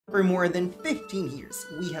For more than 15 years,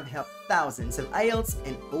 we have helped thousands of IELTS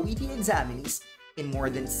and OET examinees in more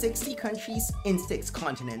than 60 countries in 6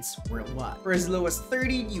 continents worldwide. For as low as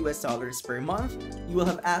 $30 per month, you will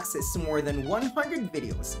have access to more than 100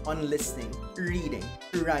 videos on listening, reading,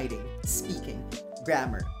 writing, speaking,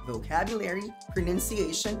 grammar, vocabulary,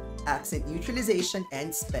 pronunciation, accent neutralization,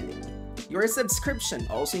 and spelling. Your subscription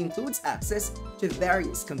also includes access to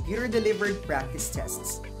various computer-delivered practice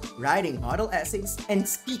tests, writing model essays, and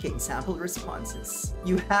speaking sample responses.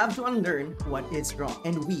 You have to unlearn what is wrong,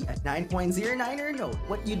 and we at 9.09er know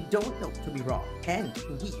what you don't know to be wrong, and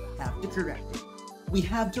we have to correct it. We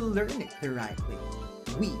have to learn it the right way.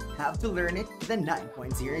 We have to learn it the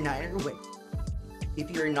 9.09er way.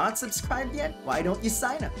 If you're not subscribed yet, why don't you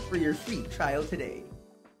sign up for your free trial today?